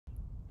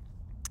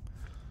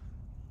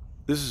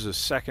This is a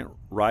second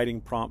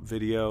writing prompt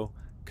video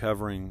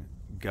covering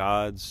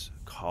God's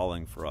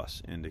calling for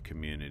us into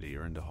community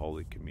or into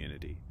holy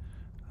community.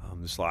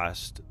 This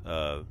last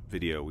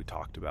video we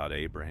talked about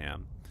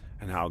Abraham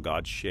and how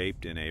God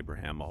shaped in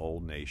Abraham a whole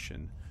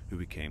nation who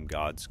became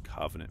God's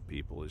covenant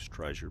people, his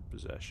treasured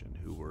possession,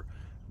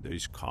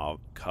 these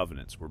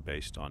covenants were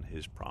based on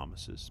his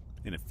promises.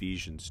 In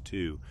Ephesians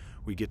 2,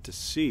 we get to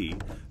see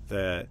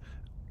that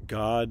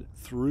God,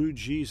 through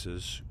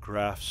Jesus,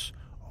 grafts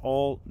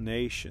all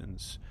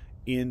nations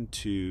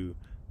into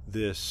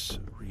this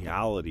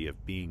reality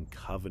of being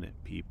covenant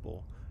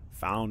people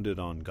founded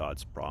on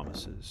God's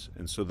promises,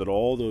 and so that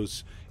all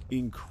those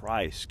in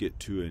Christ get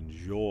to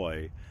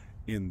enjoy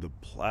in the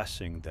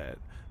blessing that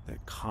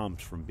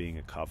comes from being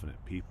a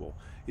covenant people.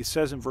 It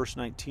says in verse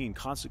 19,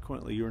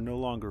 consequently you are no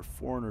longer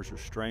foreigners or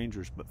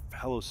strangers, but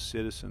fellow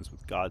citizens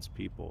with God's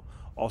people,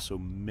 also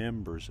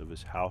members of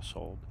his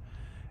household.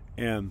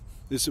 And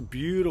it's a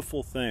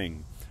beautiful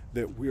thing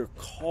that we're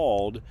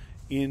called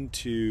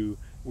into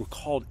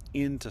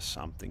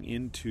something,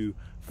 into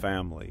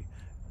family.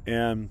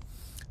 And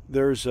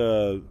there's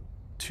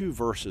two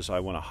verses I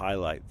want to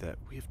highlight that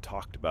we've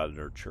talked about at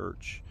our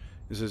church.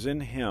 It says,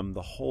 in him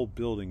the whole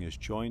building is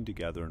joined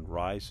together and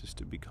rises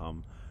to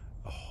become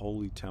a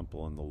holy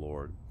temple in the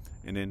Lord.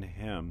 And in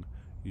him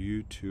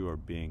you two are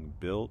being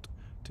built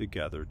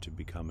together to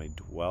become a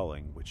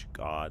dwelling which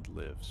God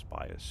lives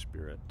by his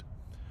Spirit.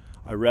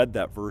 I read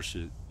that verse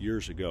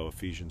years ago,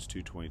 Ephesians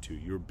 2:22.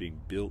 You're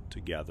being built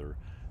together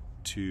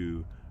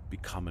to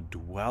become a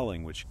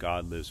dwelling which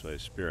God lives by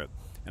his Spirit.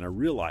 And I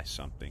realized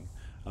something.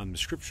 The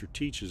Scripture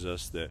teaches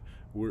us that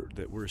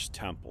we're his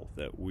temple,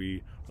 that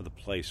we are the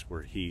place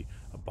where he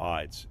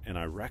abides. And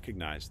I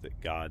recognize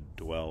that God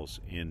dwells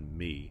in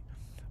me.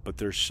 But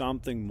there's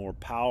something more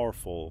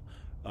powerful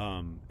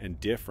and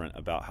different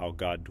about how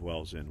God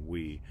dwells in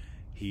we.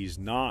 He's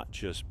not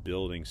just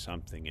building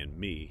something in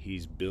me,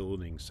 he's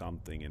building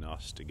something in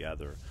us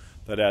together.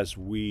 That as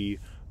we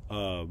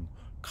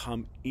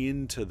come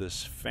into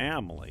this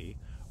family,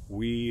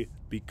 we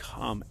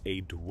become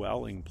a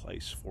dwelling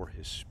place for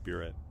his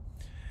Spirit.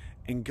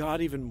 And God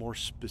even more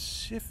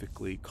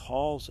specifically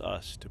calls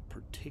us to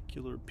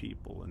particular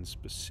people and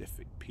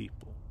specific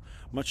people,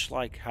 much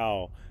like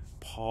how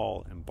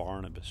Paul and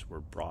Barnabas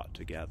were brought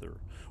together,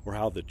 or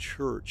how the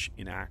church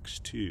in Acts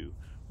 2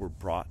 were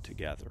brought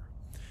together.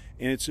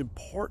 And it's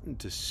important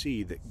to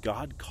see that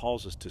God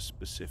calls us to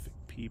specific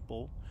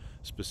people,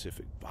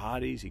 specific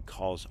bodies. He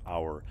calls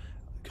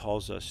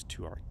us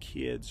to our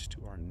kids,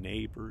 to our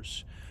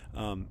neighbors.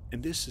 And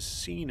this is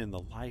seen in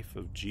the life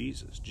of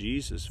Jesus.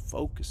 Jesus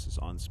focuses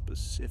on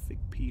specific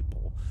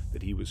people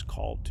that he was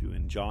called to.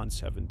 In John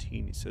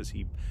 17, he says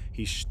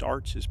he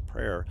starts his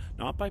prayer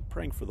not by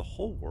praying for the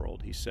whole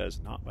world. He says,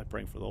 not by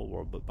praying for the whole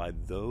world, but by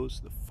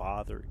those the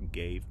Father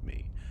gave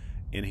me.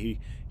 And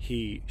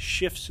he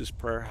shifts his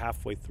prayer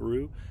halfway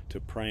through to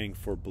praying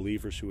for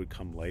believers who would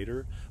come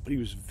later. But he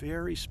was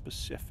very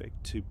specific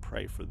to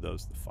pray for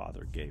those the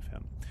Father gave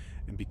him.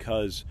 And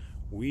because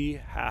we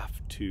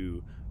have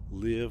to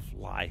live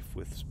life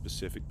with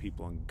specific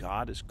people, and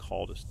God has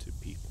called us to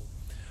people.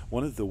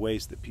 One of the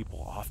ways that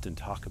people often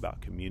talk about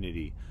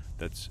community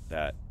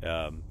that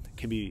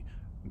can be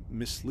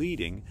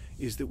misleading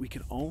is that we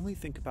can only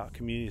think about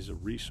community as a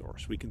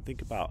resource. We can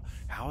think about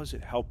how is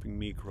it helping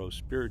me grow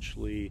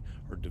spiritually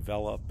or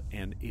develop,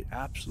 and it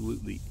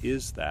absolutely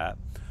is that.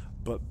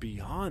 But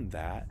beyond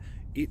that,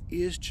 it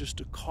is just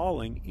a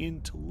calling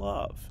into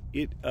love.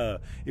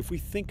 If we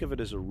think of it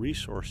as a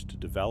resource to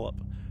develop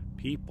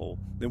people,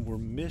 then we're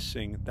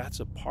missing, that's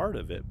a part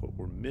of it, but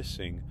we're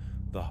missing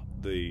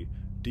the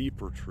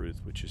deeper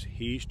truth, which is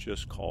he's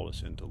just called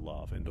us into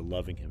love, into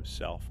loving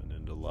himself and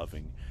into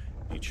loving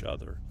each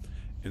other.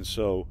 And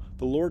so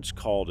the Lord's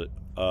called it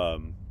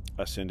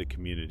us into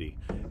community.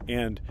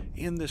 And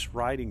in this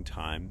writing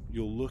time,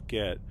 you'll look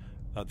at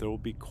there will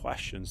be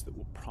questions that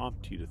will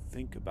prompt you to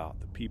think about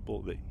the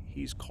people that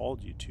he's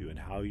called you to and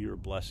how you're a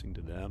blessing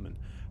to them and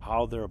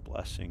how they're a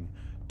blessing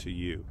to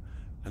you.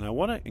 And I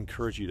want to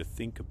encourage you to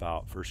think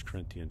about 1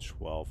 Corinthians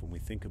 12 when we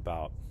think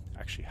about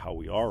actually how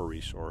we are a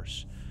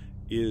resource,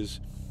 is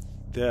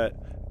that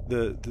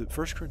the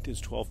 1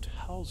 Corinthians 12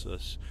 tells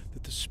us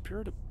that the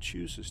Spirit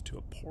chooses to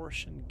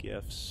apportion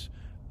gifts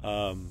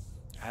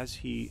as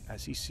he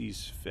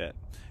sees fit.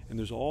 And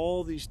there's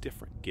all these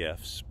different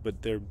gifts,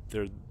 but they're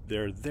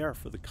there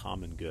for the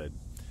common good.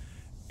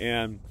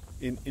 And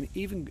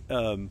even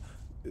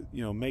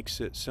makes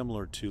it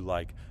similar to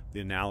like the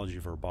analogy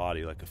of our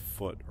body, like a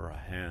foot or a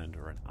hand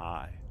or an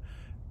eye.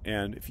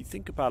 And if you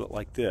think about it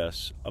like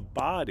this, a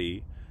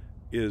body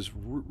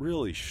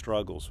really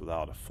struggles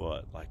without a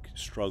foot, like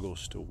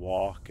struggles to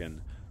walk,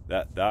 and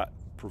that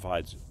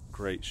provides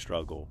great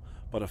struggle.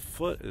 But a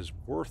foot is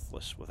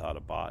worthless without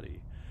a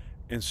body.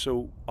 And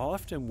so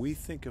often we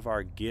think of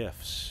our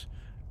gifts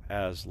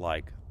as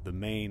like the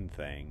main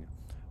thing,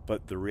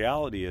 but the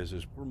reality is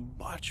we're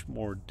much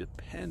more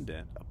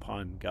dependent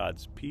upon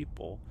God's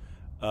people.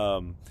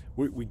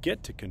 We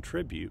get to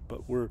contribute,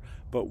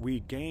 but we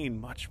gain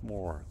much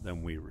more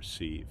than we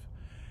receive.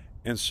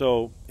 And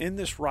so in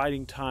this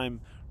writing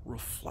time,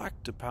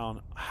 reflect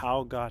upon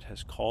how God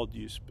has called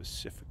you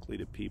specifically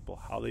to people,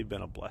 how they've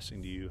been a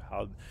blessing to you,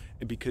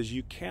 because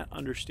you can't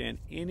understand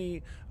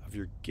any of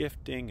your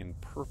gifting and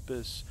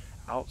purpose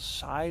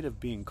outside of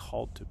being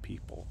called to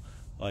people.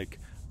 Like,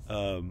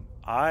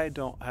 I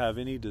don't have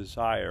any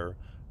desire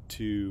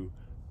to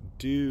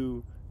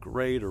do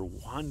great or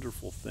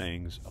wonderful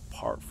things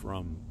apart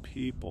from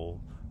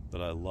people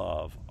that I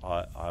love.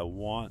 I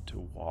want to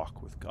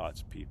walk with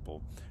God's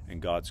people,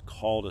 and God's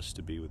called us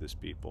to be with his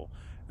people.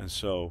 And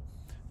so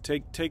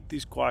take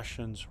these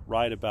questions,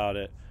 write about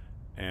it,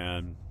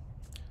 and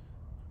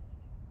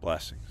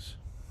blessings.